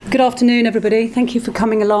Good afternoon, everybody. Thank you for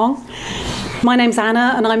coming along. My name's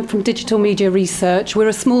Anna and I'm from Digital Media Research. We're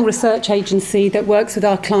a small research agency that works with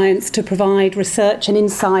our clients to provide research and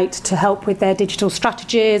insight to help with their digital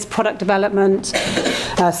strategies, product development,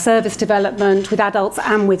 service development with adults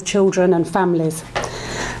and with children and families.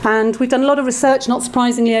 And we've done a lot of research, not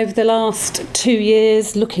surprisingly, over the last 2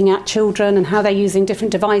 years, looking at children and how they're using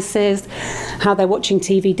different devices, how they're watching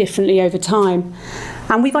TV differently over time.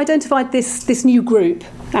 And we've identified this new group,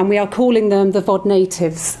 and we are calling them the VOD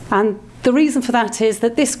natives. And the reason for that is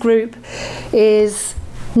that this group is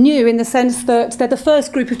new in the sense that they're the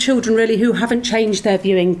first group of children really who haven't changed their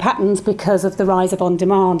viewing patterns because of the rise of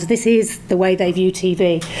on-demand. This is the way they view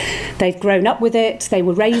TV. They've grown up with it, they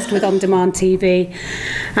were raised with on-demand TV,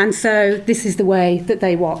 and so this is the way that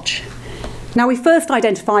they watch. Now, we first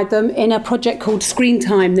identified them in a project called Screen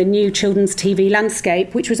Time, the New Children's TV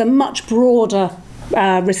Landscape, which was a much broader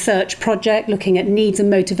research project looking at needs and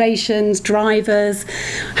motivations, drivers,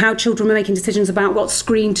 how children were making decisions about what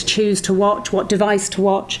screen to choose to watch, what device to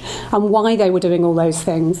watch, and why they were doing all those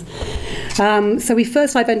things. So we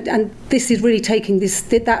first identified, and this is really taking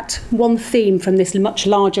that one theme from this much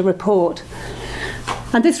larger report.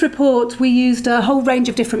 And this report, we used a whole range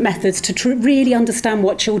of different methods to really understand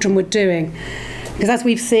what children were doing. Because as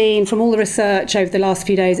we've seen from all the research over the last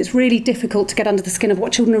few days, it's really difficult to get under the skin of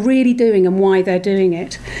what children are really doing and why they're doing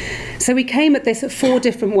it. So we came at this at 4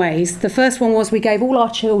 different ways. The first one was we gave all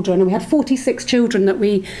our children, and we had 46 children that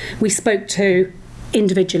we spoke to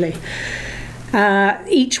individually.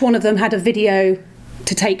 Each one of them had a video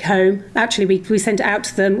to take home. Actually, we sent it out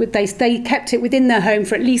to them. They kept it within their home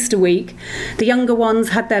for at least a week. The younger ones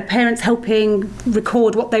had their parents helping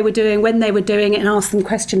record what they were doing, when they were doing it, and ask them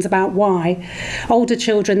questions about why. Older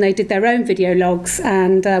children, they did their own video logs,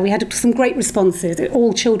 and we had some great responses.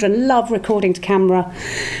 All children love recording to camera,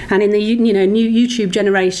 and in the new YouTube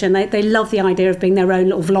generation, they love the idea of being their own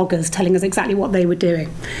little vloggers, telling us exactly what they were doing.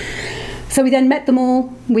 So we then met them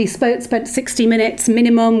all. We spent 60 minutes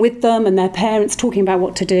minimum with them and their parents talking about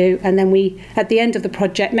what to do. And then we, at the end of the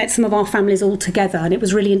project, met some of our families all together. And it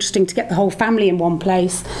was really interesting to get the whole family in one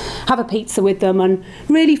place, have a pizza with them and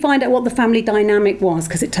really find out what the family dynamic was.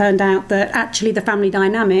 Because it turned out that actually the family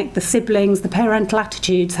dynamic, the siblings, the parental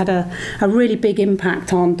attitudes had a really big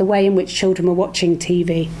impact on the way in which children were watching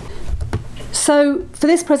TV. So for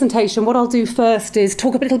this presentation, what I'll do first is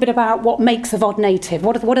talk a little bit about what makes a VOD native.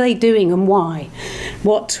 What are they doing and why?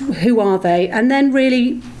 Who are they? And then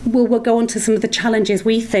really we'll go on to some of the challenges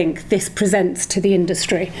we think this presents to the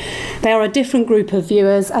industry. They are a different group of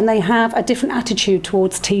viewers and they have a different attitude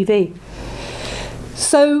towards TV.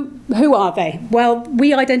 So who are they? Well,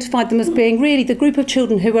 we identified them as being really the group of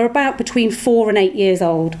children who are about between 4 and 8 years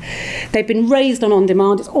old. They've been raised on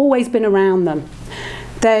on-demand. It's always been around them.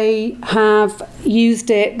 They have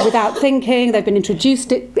used it without thinking. They've been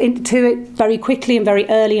introduced into it very quickly and very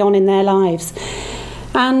early on in their lives.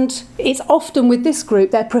 And it's often with this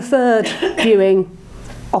group their preferred viewing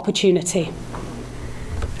opportunity.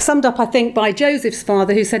 Summed up, I think, by Joseph's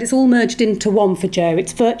father, who said it's all merged into one for Joe.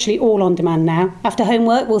 It's virtually all on demand now. After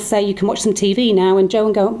homework, we'll say you can watch some TV now, and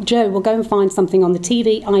Joe will go and find something on the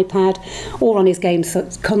TV, iPad, or on his game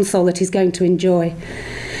console that he's going to enjoy.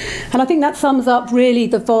 And I think that sums up really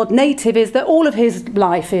the VOD native, is that all of his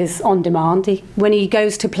life is on demand. When he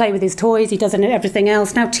goes to play with his toys, he does everything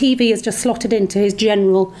else. Now TV is just slotted into his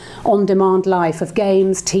general on-demand life of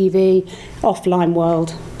games, TV, offline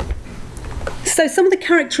world. So some of the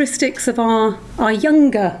characteristics of our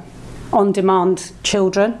younger on-demand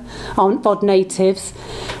children, VOD natives,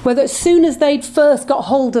 were that as soon as they'd first got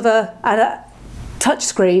hold of a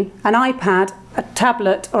touchscreen, an iPad, a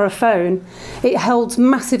tablet or a phone, it holds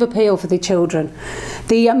massive appeal for the children.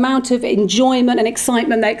 The amount of enjoyment and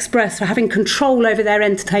excitement they express for having control over their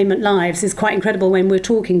entertainment lives is quite incredible when we're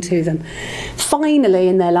talking to them. Finally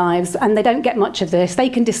in their lives, and they don't get much of this, they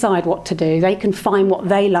can decide what to do. They can find what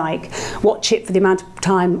they like, watch it for the amount of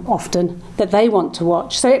time often that they want to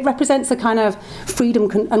watch. So it represents a kind of freedom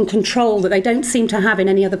and control that they don't seem to have in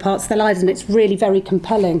any other parts of their lives, and it's really very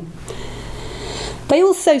compelling. They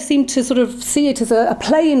also seem to sort of see it as a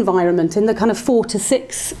play environment in the kind of 4 to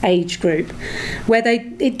 6 age group, where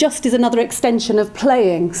it just is another extension of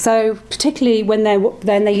playing. So particularly when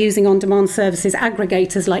they're using on-demand services,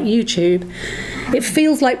 aggregators like YouTube, it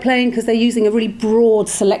feels like playing because they're using a really broad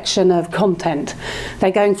selection of content.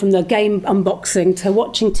 They're going from the game unboxing to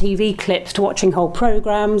watching TV clips to watching whole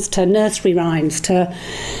programs to nursery rhymes to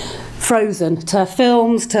Frozen, to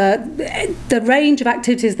films, to the range of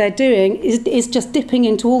activities they're doing is just dipping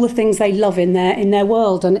into all the things they love in their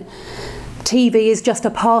world, and TV is just a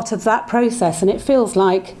part of that process, and it feels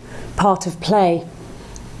like part of play.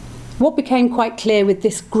 what became quite clear with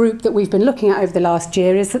this group that we've been looking at over the last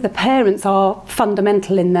year is that the parents are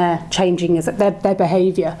fundamental in their changing their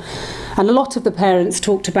behaviour. And a lot of the parents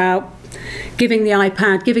talked about giving the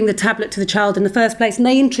iPad, giving the tablet to the child in the first place, and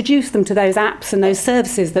they introduced them to those apps and those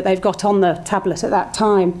services that they've got on the tablet at that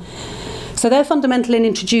time. So they're fundamental in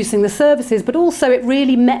introducing the services, but also it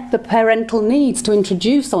really met the parental needs to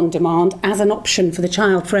introduce on demand as an option for the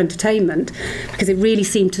child for entertainment, because it really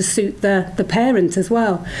seemed to suit the parent as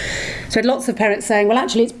well. So I had lots of parents saying, well,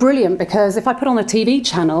 actually it's brilliant, because if I put on a TV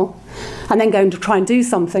channel and then go and try and do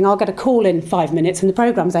something, I'll get a call in 5 minutes and the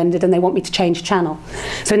programme's ended and they want me to change channel.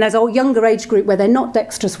 So in those younger age group where they're not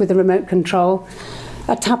dexterous with the remote control,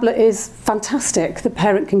 a tablet is fantastic. The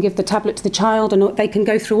parent can give the tablet to the child and they can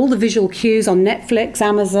go through all the visual cues on Netflix,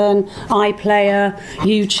 Amazon, iPlayer,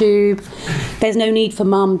 YouTube. There's no need for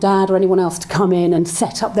mum, dad or anyone else to come in and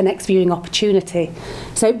set up the next viewing opportunity.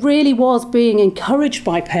 So it really was being encouraged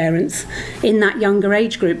by parents in that younger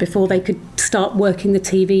age group before they could start working the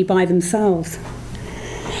TV by themselves.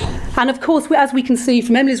 And of course, as we can see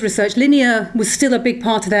from Emily's research, linear was still a big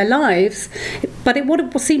part of their lives, but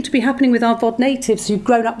what seemed to be happening with our VOD natives who'd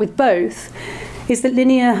grown up with both is that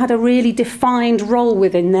linear had a really defined role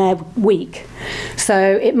within their week.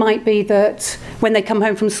 So it might be that when they come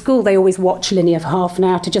home from school, they always watch linear for half an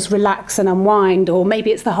hour to just relax and unwind, or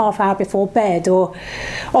maybe it's the half hour before bed, or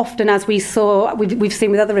often, as we've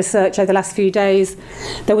seen with other research over the last few days,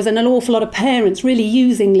 there was an awful lot of parents really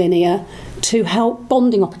using linear to help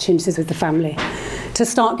bonding opportunities with the family, to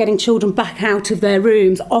start getting children back out of their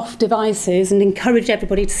rooms, off devices, and encourage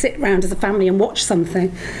everybody to sit round as a family and watch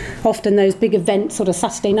something. Often those big events, sort of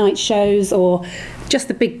Saturday night shows, or just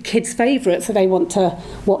the big kids' favourites that they want to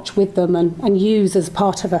watch with them and use as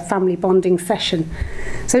part of a family bonding session.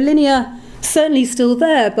 So linear certainly still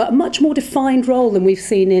there, but a much more defined role than we've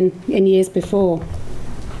seen in years before.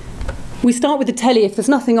 We start with the telly. If there's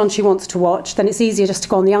nothing on she wants to watch, then it's easier just to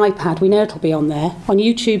go on the iPad. We know it'll be on there. On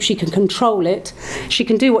YouTube, she can control it. She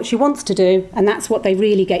can do what she wants to do, and that's what they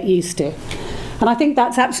really get used to. And I think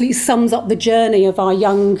that absolutely sums up the journey of our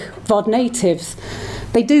young VOD natives.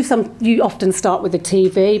 You often start with the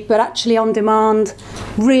TV, but actually on demand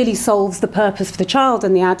really solves the purpose for the child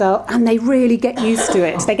and the adult, and they really get used to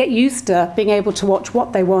it. They get used to being able to watch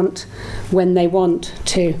what they want when they want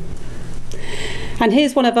to. And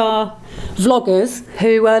here's one of our vloggers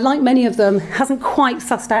who, like many of them, hasn't quite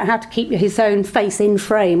sussed out how to keep his own face in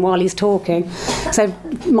frame while he's talking. So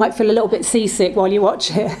you might feel a little bit seasick while you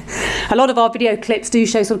watch it. A lot of our video clips do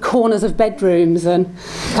show sort of corners of bedrooms and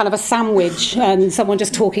kind of a sandwich and someone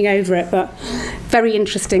just talking over it, but very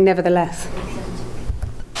interesting nevertheless.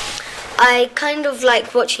 I kind of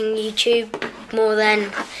like watching YouTube more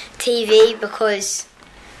than TV because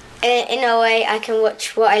in a way I can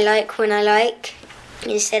watch what I like when I like,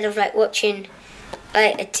 instead of like watching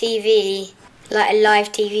like a TV, like a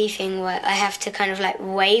live TV thing where I have to kind of like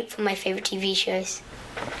wait for my favourite TV shows.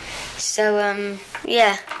 So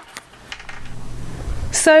yeah.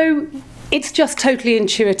 So it's just totally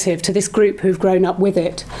intuitive to this group who've grown up with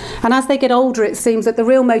it. And as they get older, it seems that the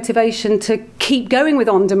real motivation to keep going with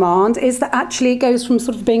on demand is that actually it goes from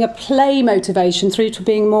sort of being a play motivation through to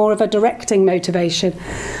being more of a directing motivation.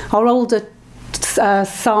 Our older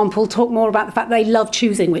sample talk more about the fact they love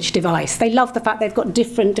choosing which device. They love the fact they've got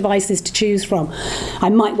different devices to choose from. I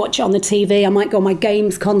might watch it on the TV, I might go on my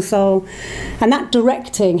games console. And that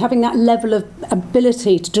directing, having that level of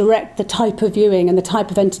ability to direct the type of viewing and the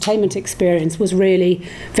type of entertainment experience was really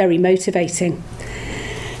very motivating.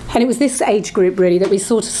 And it was this age group really that we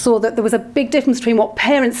sort of saw that there was a big difference between what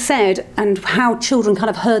parents said and how children kind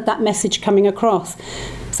of heard that message coming across.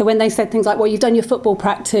 So when they said things like, well, you've done your football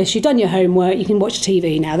practice, you've done your homework, you can watch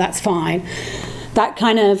TV now, that's fine. That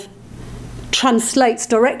kind of translates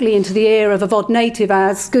directly into the ear of a VOD native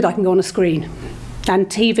as, good, I can go on a screen. And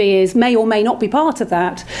TV may or may not be part of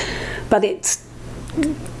that, but it's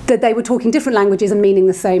that they were talking different languages and meaning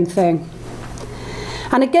the same thing.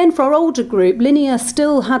 And again, for our older group, linear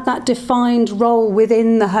still had that defined role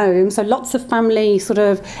within the home, so lots of family sort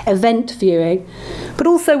of event viewing. But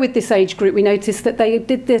also with this age group, we noticed that they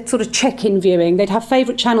did the sort of check-in viewing. They'd have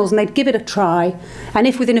favourite channels and they'd give it a try. And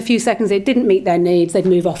if within a few seconds it didn't meet their needs, they'd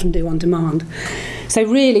move off and do on demand. So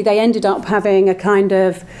really, they ended up having a kind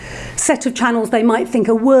of set of channels they might think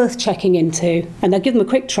are worth checking into. And they'd give them a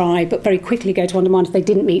quick try, but very quickly go to on demand if they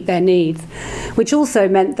didn't meet their needs. Which also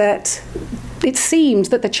meant that it seemed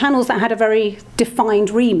that the channels that had a very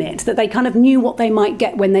defined remit, that they kind of knew what they might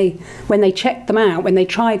get when they checked them out, when they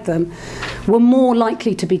tried them, were more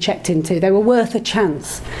likely to be checked into. They were worth a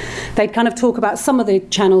chance. They'd kind of talk about some of the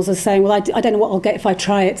channels as saying, well, I don't know what I'll get if I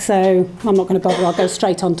try it, so I'm not going to bother, I'll go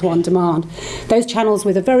straight on to On Demand. Those channels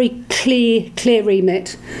with a very clear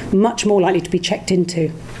remit, much more likely to be checked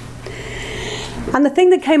into. And the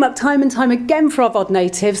thing that came up time and time again for our VOD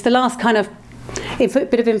natives, the last kind of a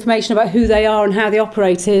bit of information about who they are and how they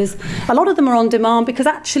operate is, a lot of them are on demand because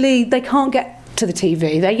actually they can't get to the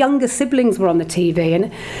TV. Their younger siblings were on the TV,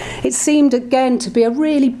 and it seemed again to be a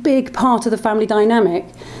really big part of the family dynamic.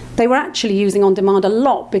 They were actually using on demand a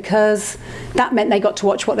lot because that meant they got to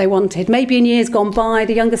watch what they wanted. Maybe in years gone by,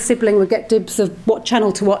 the younger sibling would get dibs of what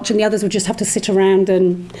channel to watch and the others would just have to sit around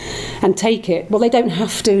and take it. Well, they don't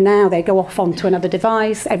have to now. They go off onto another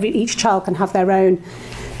device. Each child can have their own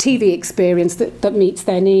TV experience that meets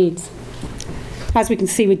their needs. As we can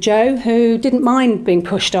see with Jo, who didn't mind being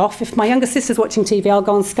pushed off. If my younger sister's watching TV, I'll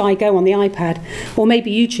go on Sky Go on the iPad, or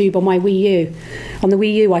maybe YouTube on my Wii U. On the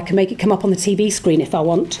Wii U, I can make it come up on the TV screen if I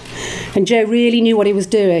want. And Jo really knew what he was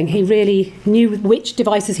doing. He really knew which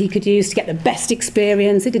devices he could use to get the best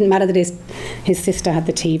experience. It didn't matter that his sister had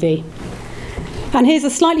the TV. And here's a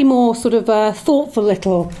slightly more sort of thoughtful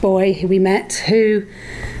little boy who we met, who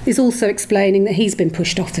is also explaining that he's been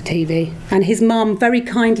pushed off the TV. And his mum very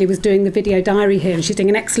kindly was doing the video diary here, and she's doing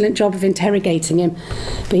an excellent job of interrogating him,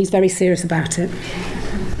 but he's very serious about it.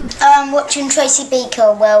 Watching Tracy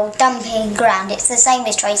Beaker, well, dumping ground. It's the same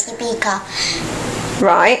as Tracy Beaker.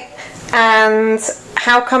 Right. And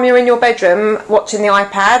how come you're in your bedroom watching the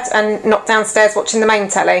iPad and not downstairs watching the main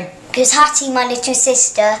telly? Because Hattie, my little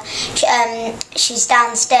sister, she's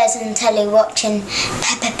downstairs on the telly watching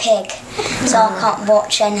Peppa Pig, so I can't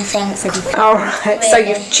watch anything. All right, really. So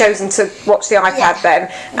you've chosen to watch the iPad then.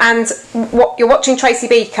 And what you're watching Tracy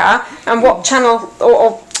Beaker, and what channel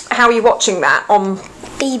or how are you watching that on?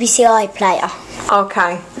 BBC iPlayer.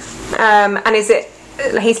 Okay. And is it?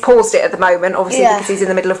 He's paused it at the moment, obviously, because he's in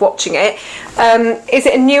the middle of watching it. Is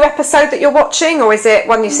it a new episode that you're watching, or is it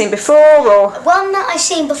one you've seen before? Or one that I've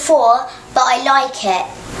seen before, but I like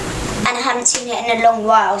it, and I haven't seen it in a long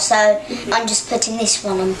while, so I'm just putting this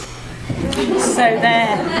one on.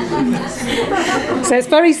 So it's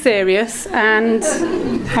very serious, and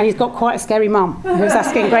he's got quite a scary mum who's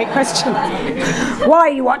asking great questions. Why are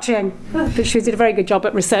you watching? But she did a very good job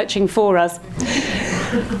at researching for us.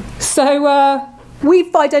 So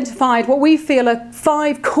we've identified what we feel are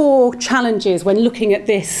 5 core challenges when looking at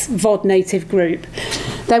this VOD native group.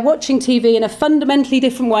 They're watching TV in a fundamentally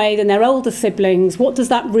different way than their older siblings. What does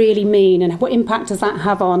that really mean, and what impact does that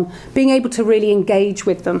have on being able to really engage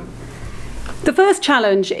with them? The first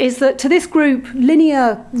challenge is that to this group,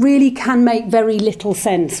 linear really can make very little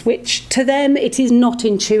sense, which to them it is not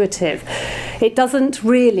intuitive. It doesn't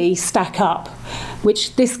really stack up,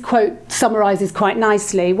 which this quote summarises quite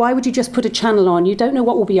nicely. Why would you just put a channel on? You don't know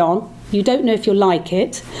what will be on. You don't know if you'll like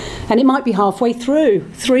it, and it might be halfway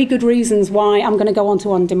through. 3 good reasons why I'm going to go on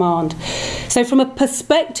to On Demand. So from a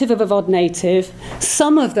perspective of a VOD native,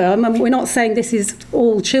 some of them, and we're not saying this is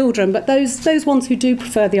all children, but those ones who do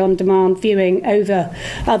prefer the On Demand viewing over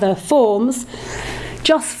other forms,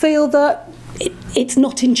 just feel that it's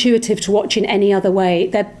not intuitive to watch in any other way.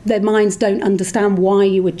 Their minds don't understand why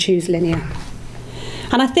you would choose linear.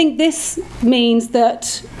 And I think this means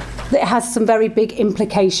that it has some very big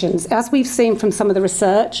implications. As we've seen from some of the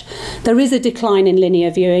research, there is a decline in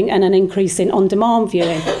linear viewing and an increase in on-demand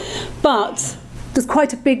viewing. But there's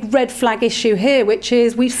quite a big red flag issue here, which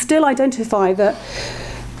is we've still identified that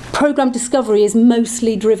programme discovery is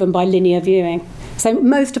mostly driven by linear viewing. So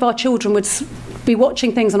most of our children would be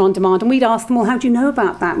watching things on demand, and we'd ask them, well, how do you know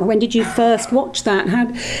about that? When did you first watch that?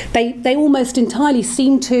 They almost entirely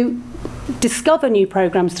seem to discover new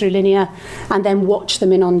programmes through linear and then watch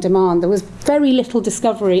them in on demand. There was very little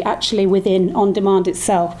discovery actually within on demand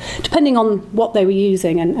itself, depending on what they were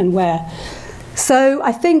using and where. So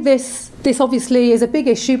I think this obviously is a big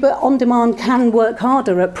issue, but on demand can work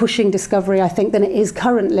harder at pushing discovery, I think, than it is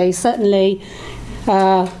currently, certainly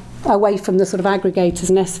away from the sort of aggregators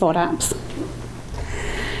and SVOD apps.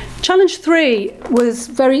 Challenge 3 was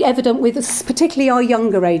very evident with particularly our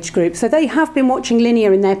younger age group. So they have been watching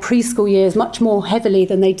linear in their preschool years much more heavily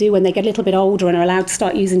than they do when they get a little bit older and are allowed to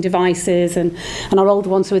start using devices, and our older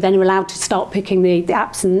ones who are then allowed to start picking the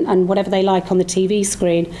apps and whatever they like on the TV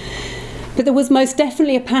screen. But there was most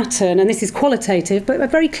definitely a pattern, and this is qualitative, but a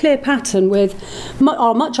very clear pattern with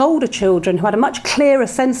our much older children who had a much clearer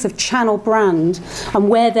sense of channel brand and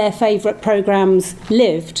where their favourite programmes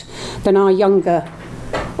lived than our younger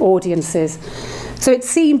audiences. So it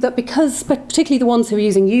seemed that because, particularly the ones who were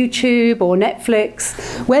using YouTube or Netflix,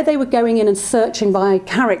 where they were going in and searching by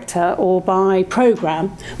character or by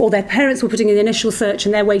programme, or their parents were putting in the initial search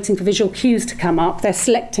and they're waiting for visual cues to come up, they're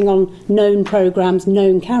selecting on known programmes,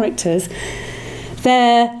 known characters,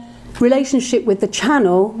 their relationship with the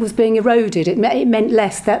channel was being eroded. It meant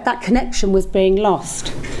less, that connection was being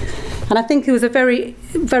lost. And I think it was a very,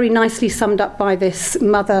 very nicely summed up by this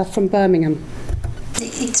mother from Birmingham.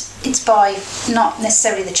 It's by not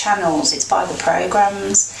necessarily the channels, it's by the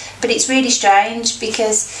programmes. But it's really strange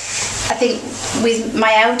because I think with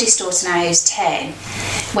my eldest daughter now who's 10,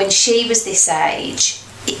 when she was this age,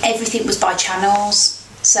 everything was by channels.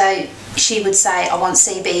 So she would say, I want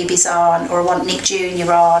CBeebies on, or I want Nick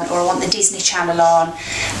Jr. on, or I want the Disney Channel on.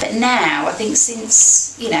 But now, I think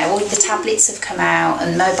since, all the tablets have come out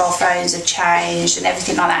and mobile phones have changed and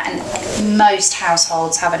everything like that, and most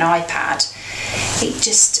households have an iPad, it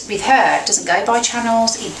just, with her, it doesn't go by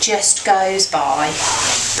channels, it just goes by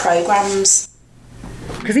programmes.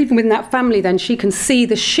 Because even within that family then, she can see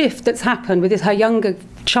the shift that's happened with her younger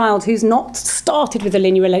child who's not started with a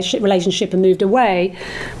linear relationship and moved away,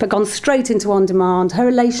 but gone straight into on-demand. Her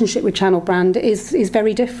relationship with Channel Brand is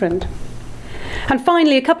very different. And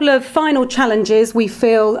finally, a couple of final challenges we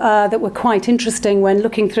feel that were quite interesting when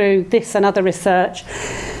looking through this and other research.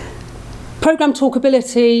 Programme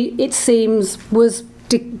talkability, it seems, was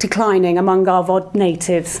declining among our VOD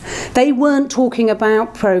natives. They weren't talking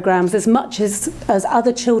about programmes as much as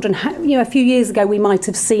other children. A few years ago we might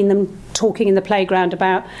have seen them talking in the playground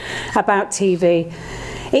about TV.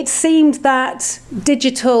 It seemed that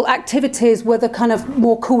digital activities were the kind of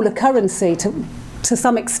more cooler currency to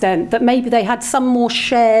some extent, that maybe they had some more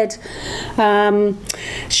shared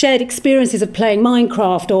experiences of playing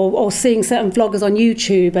Minecraft or seeing certain vloggers on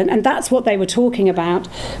YouTube, and that's what they were talking about,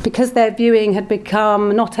 because their viewing had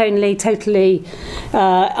become not only totally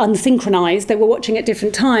unsynchronized, they were watching at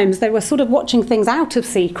different times, they were sort of watching things out of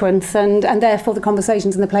sequence, and therefore the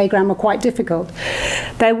conversations in the playground were quite difficult.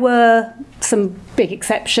 There were some big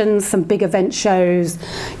exceptions, some big event shows,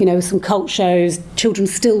 some cult shows. Children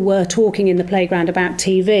still were talking in the playground about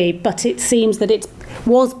TV, but it seems that it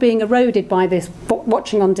was being eroded by this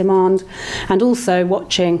watching on demand and also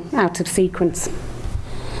watching out of sequence.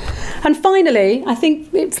 And finally, I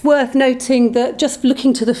think it's worth noting that just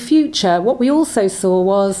looking to the future, what we also saw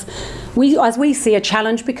was, as we see, a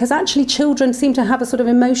challenge, because actually children seem to have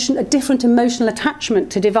a different emotional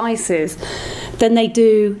attachment to devices than they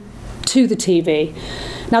do to the TV.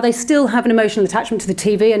 Now, they still have an emotional attachment to the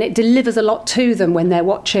TV, and it delivers a lot to them when they're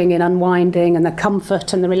watching and unwinding and the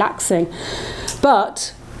comfort and the relaxing.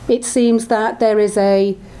 But it seems that there is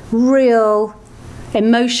a real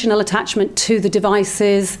emotional attachment to the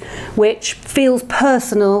devices, which feels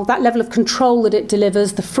personal. That level of control that it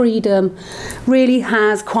delivers, the freedom, really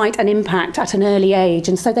has quite an impact at an early age.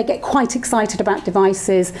 And so they get quite excited about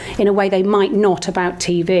devices in a way they might not about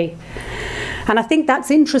TV. And I think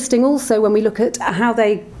that's interesting also when we look at how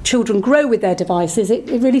children grow with their devices. It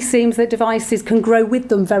really seems that devices can grow with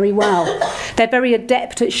them very well. They're very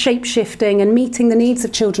adept at shape-shifting and meeting the needs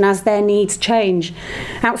of children as their needs change.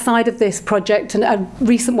 Outside of this project, and a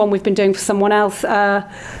recent one we've been doing for someone else,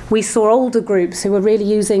 we saw older groups who were really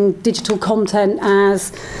using digital content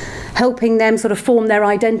as helping them sort of form their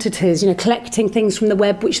identities, collecting things from the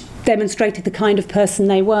web which demonstrated the kind of person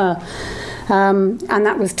they were. And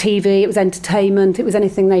that was TV, it was entertainment, it was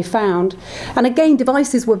anything they found. And again,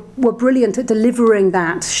 devices were brilliant at delivering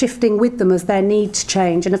that, shifting with them as their needs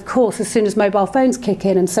change. And of course, as soon as mobile phones kick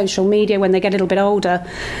in and social media, when they get a little bit older,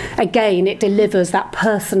 again, it delivers that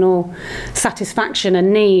personal satisfaction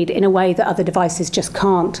and need in a way that other devices just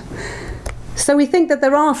can't. So we think that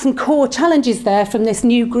there are some core challenges there from this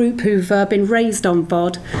new group who've been raised on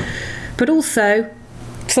VOD, but also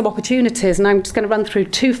some opportunities. And I'm just going to run through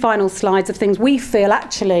two final slides of things we feel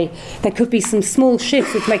actually there could be some small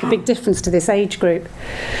shifts which make a big difference to this age group.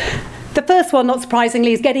 The first one, not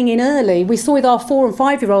surprisingly, is getting in early. We saw with our 4 and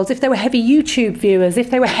 5-year-olds, if they were heavy YouTube viewers, if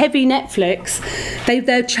they were heavy Netflix,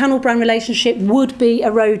 their channel brand relationship would be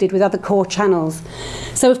eroded with other core channels.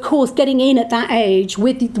 So, of course, getting in at that age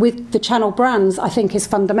with the channel brands, I think, is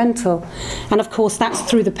fundamental. And, of course, that's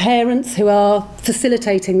through the parents who are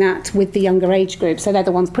facilitating that with the younger age group. So they're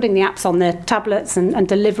the ones putting the apps on their tablets and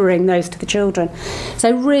delivering those to the children.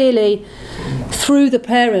 So really, through the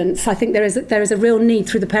parents, I think there is a real need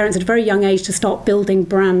through the parents at a very young age to start building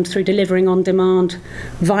brand through delivering on demand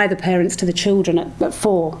via the parents to the children at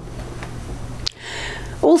 4.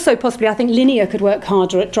 Also, possibly, I think linear could work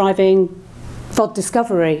harder at driving VOD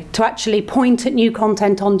discovery, to actually point at new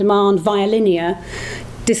content on demand via linear,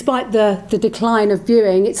 despite the decline of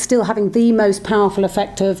viewing, it's still having the most powerful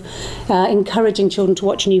effect of encouraging children to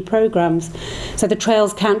watch new programmes. So the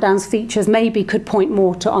Trails Countdowns features maybe could point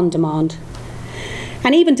more to on-demand.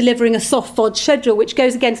 And even delivering a soft VOD schedule, which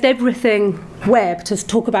goes against everything web to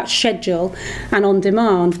talk about schedule and on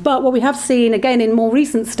demand. But what we have seen again in more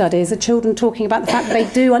recent studies are children talking about the fact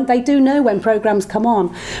that they do know when programmes come on,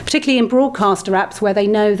 particularly in broadcaster apps where they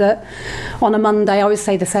know that on a Monday, I always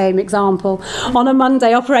say the same example, on a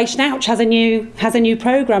Monday Operation Ouch has a new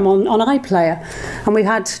programme on iPlayer. And we've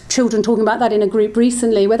had children talking about that in a group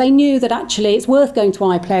recently where they knew that actually it's worth going to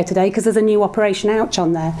iPlayer today because there's a new Operation Ouch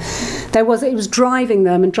on there. It was driving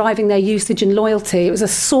them and driving their usage and loyalty. It was a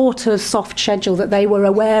sort of soft schedule that they were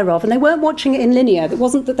aware of, and they weren't watching it in linear. It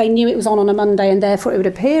wasn't that they knew it was on a Monday and therefore it would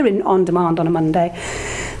appear on demand on a Monday.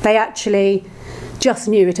 They actually just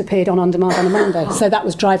knew it appeared on demand on a Monday, so that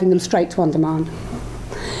was driving them straight to on demand.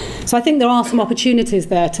 So I think there are some opportunities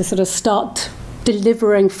there to sort of start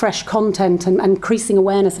delivering fresh content and increasing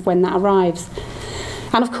awareness of when that arrives.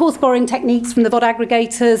 And of course, borrowing techniques from the VOD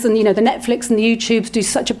aggregators and, the Netflix and the YouTubes do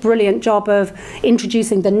such a brilliant job of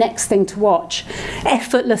introducing the next thing to watch,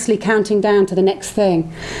 effortlessly counting down to the next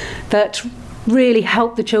thing, that really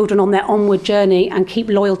help the children on their onward journey and keep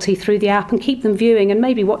loyalty through the app and keep them viewing and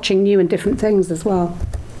maybe watching new and different things as well.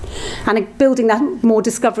 And building that more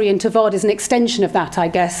discovery into VOD is an extension of that, I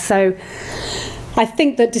guess. So I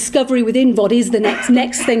think that discovery within VOD is the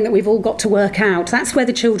next thing that we've all got to work out. That's where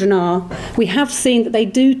the children are. We have seen that they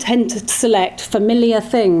do tend to select familiar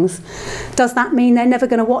things. Does that mean they're never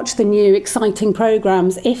going to watch the new exciting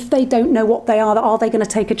programmes? If they don't know what they are they going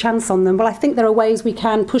to take a chance on them? Well, I think there are ways we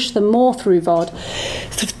can push them more through VOD.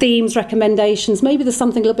 Themes, recommendations, maybe there's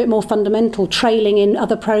something a little bit more fundamental, trailing in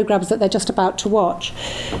other programmes that they're just about to watch.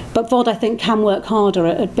 But VOD, I think, can work harder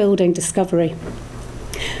at building discovery.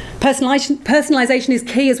 Personalisation is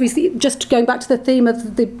key, as we see, just going back to the theme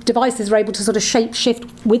of the devices are able to sort of shape shift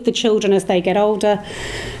with the children as they get older,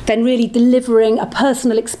 then really delivering a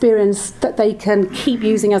personal experience that they can keep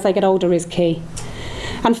using as they get older is key.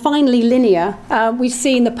 And finally, linear. We've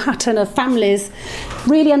seen the pattern of families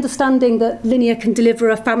really understanding that linear can deliver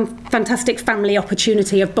a fantastic family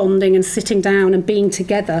opportunity of bonding and sitting down and being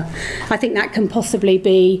together. I think that can possibly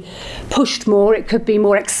be pushed more. It could be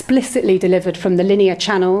more explicitly delivered from the linear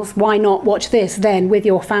channels. Why not watch this then with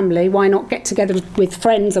your family? Why not get together with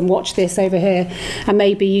friends and watch this over here? And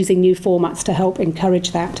maybe using new formats to help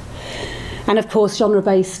encourage that. And of course,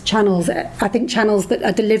 genre-based channels, I think channels that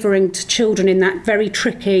are delivering to children in that very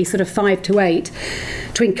tricky sort of 5 to 8,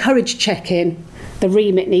 to encourage check-in. The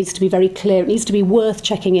remit needs to be very clear. It needs to be worth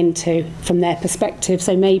checking into from their perspective.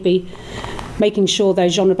 So maybe making sure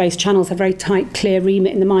those genre-based channels have very tight, clear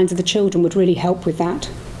remit in the minds of the children would really help with that.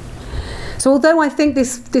 So although I think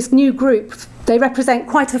this new group, they represent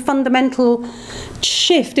quite a fundamental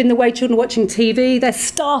shift in the way children are watching TV. They're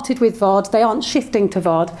started with VOD, they aren't shifting to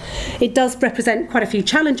VOD. It does represent quite a few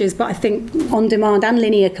challenges, but I think on-demand and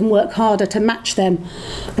linear can work harder to match them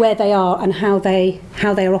where they are and how they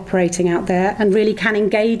are operating out there, and really can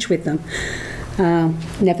engage with them.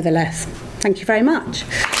 Nevertheless, thank you very much.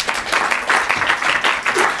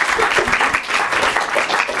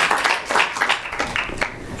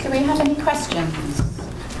 Do we have any questions?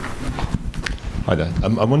 Hi there.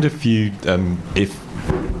 I wonder if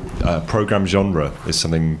programme genre is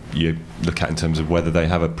something you look at in terms of whether they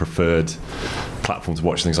have a preferred platform to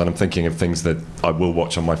watch things on. I'm thinking of things that I will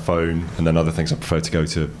watch on my phone, and then other things I prefer to go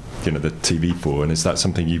to, the TV for. And is that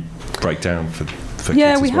something you break down for kids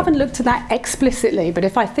Yeah, as we well? haven't looked at that explicitly, but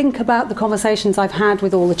if I think about the conversations I've had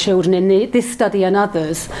with all the children in this study and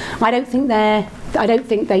others, I don't think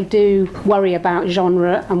they do worry about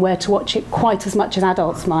genre and where to watch it quite as much as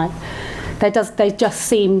adults might. They just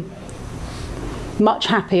seem much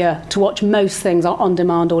happier to watch most things on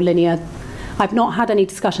demand or linear. I've not had any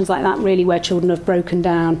discussions like that really where children have broken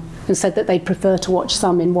down and said that they prefer to watch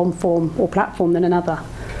some in one form or platform than another.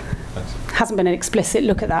 Thanks. Hasn't been an explicit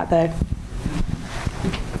look at that though.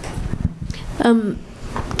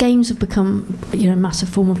 Games have become a massive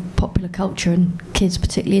form of popular culture, and kids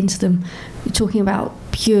particularly into them. You're talking about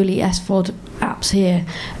purely SVOD apps here.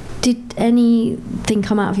 Did anything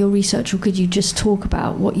come out of your research, or could you just talk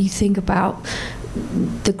about what you think about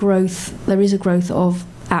the growth? There is a growth of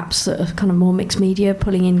apps that are kind of more mixed media,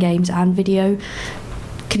 pulling in games and video.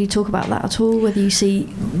 Can you talk about that at all? Whether you see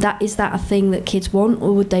that, is that a thing that kids want,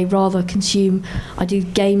 or would they rather consume, I do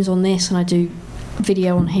games on this and I do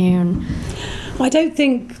video on here? And I don't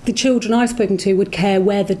think the children I've spoken to would care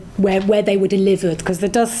where they were delivered, because there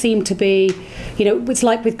does seem to be, it's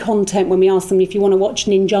like with content when we ask them, if you want to watch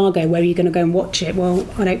Ninjago, where are you going to go and watch it? Well,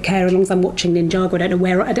 I don't care as long as I'm watching Ninjago. I don't know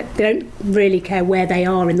where. They don't really care where they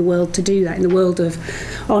are in the world to do that, in the world of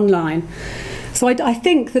online. So I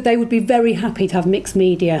think that they would be very happy to have mixed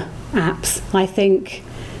media apps. I think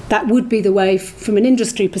that would be the way, from an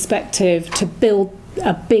industry perspective, to build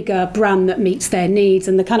a bigger brand that meets their needs.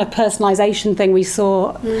 And the kind of personalisation thing we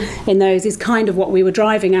saw in those is kind of what we were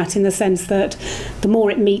driving at, in the sense that the more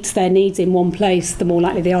it meets their needs in one place, the more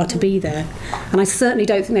likely they are to be there. And I certainly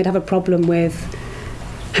don't think they'd have a problem with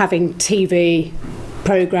having TV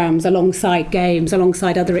programmes alongside games,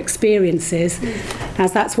 alongside other experiences,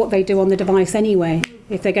 as that's what they do on the device anyway.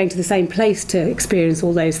 If they're going to the same place to experience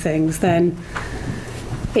all those things, then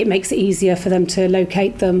it makes it easier for them to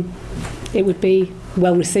locate them. It would be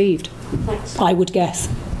well received, I would guess.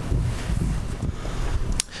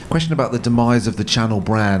 Question about the demise of the channel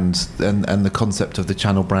brand and the concept of the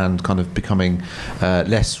channel brand kind of becoming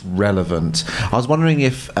less relevant. I was wondering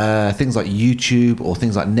if things like YouTube or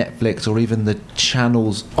things like Netflix, or even the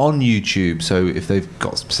channels on YouTube, so if they've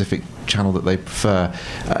got a specific channel that they prefer,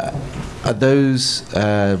 are those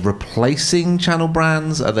replacing channel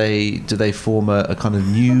brands? Do they form a kind of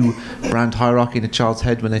new brand hierarchy in a child's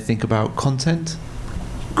head when they think about content?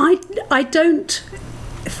 I don't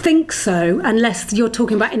think so, unless you're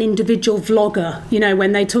talking about an individual vlogger,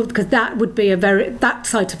 when they talk, because that would be that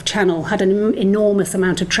type of channel had an enormous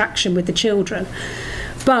amount of traction with the children.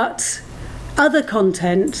 But other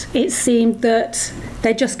content, it seemed that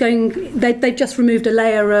they've just removed a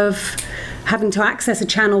layer of having to access a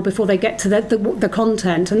channel before they get to the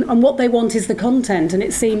content, and what they want is the content, and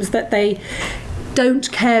it seems that they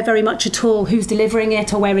don't care very much at all who's delivering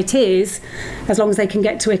it or where it is, as long as they can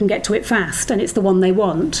get to it and get to it fast, and it's the one they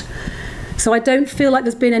want. So I don't feel like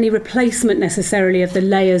there's been any replacement necessarily of the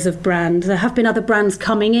layers of brand. There have been other brands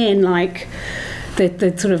coming in, like the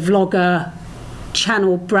sort of vlogger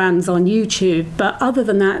channel brands on YouTube, but other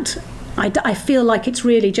than that, I feel like it's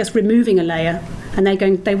really just removing a layer, and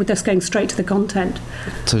they were just going straight to the content.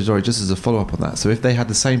 So sorry, just as a follow-up on that, so if they had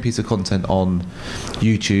the same piece of content on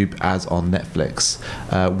YouTube as on Netflix,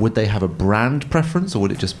 would they have a brand preference, or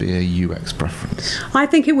would it just be a UX preference? I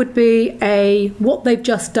think it would be what they've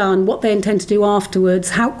just done, what they intend to do afterwards,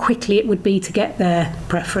 how quickly it would be to get their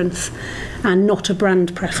preference, and not a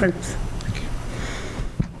brand preference.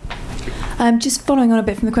 Just following on a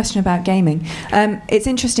bit from the question about gaming, it's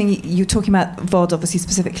interesting you're talking about VOD obviously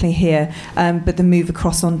specifically here, but the move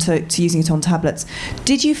across onto using it on tablets.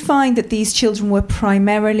 Did you find that these children were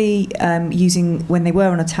primarily using, when they were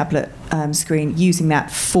on a tablet screen, using that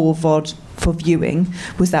for VOD, for viewing?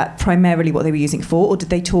 Was that primarily what they were using it for, or did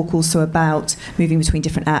they talk also about moving between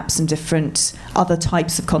different apps and different other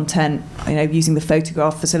types of content, using the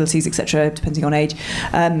photograph facilities, etc., depending on age?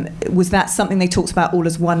 Was that something they talked about all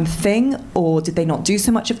as one thing, or did they not do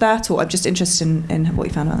so much of that? Or I'm just interested in what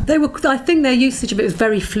you found out. I think their usage of it was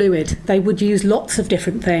very fluid. They would use lots of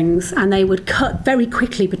different things, and they would cut very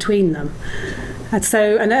quickly between them. And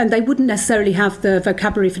so, and they wouldn't necessarily have the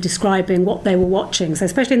vocabulary for describing what they were watching. So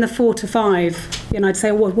especially in the 4 to 5, I'd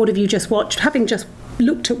say, well, what have you just watched? Having just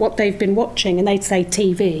looked at what they've been watching, and they'd say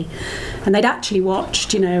TV, and they'd actually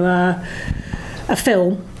watched, a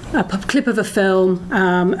film, a clip of a film,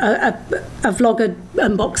 a vlogger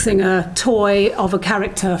unboxing a toy of a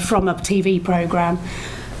character from a TV programme.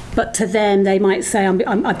 But to them, they might say,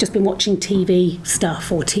 I've just been watching TV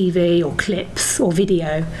stuff, or TV, or clips, or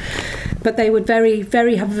video. But they would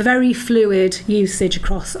have very fluid usage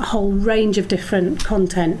across a whole range of different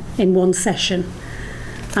content in one session,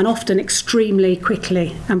 and often extremely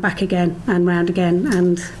quickly, and back again and round again,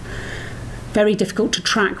 and very difficult to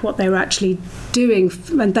track what they were actually doing.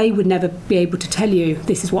 And they would never be able to tell you,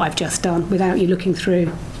 this is what I've just done, without you looking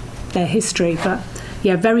through their history. But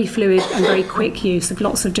yeah, very fluid and very quick use of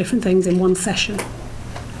lots of different things in one session.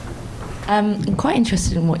 I'm quite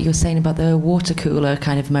interested in what you're saying about the water cooler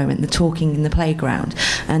kind of moment, the talking in the playground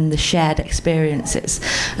and the shared experiences.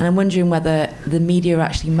 And I'm wondering whether the media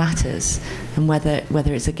actually matters, and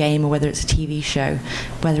whether it's a game or whether it's a TV show,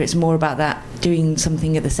 whether it's more about that doing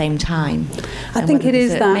something at the same time. I think it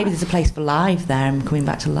is that. Maybe there's a place for live there, and coming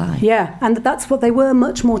back to live. Yeah, and that's what they were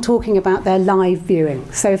much more talking about, their live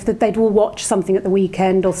viewing. So if they'd all watched something at the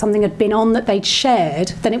weekend, or something had been on that they'd shared,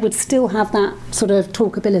 then it would still have that sort of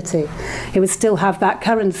talkability. It would still have that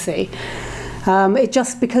currency. It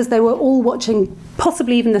just, because they were all watching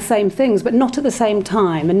possibly even the same things, but not at the same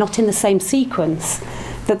time and not in the same sequence,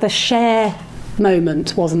 that the share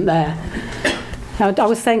moment wasn't there. I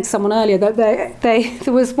was saying to someone earlier that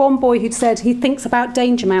there was one boy who'd said he thinks about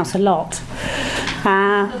Danger Mouse a lot,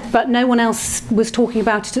 but no one else was talking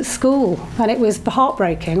about it at school, and it was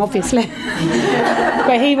heartbreaking, obviously.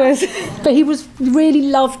 but he was really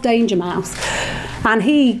loved Danger Mouse,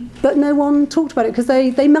 but no one talked about it because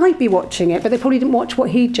they might be watching it, but they probably didn't watch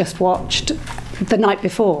what he'd just watched the night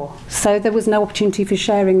before, so there was no opportunity for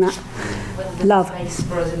sharing that love.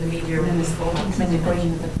 For us in the media in this format.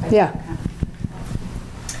 Yeah.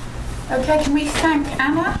 Okay, can we thank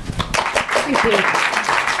Anna? Thank you.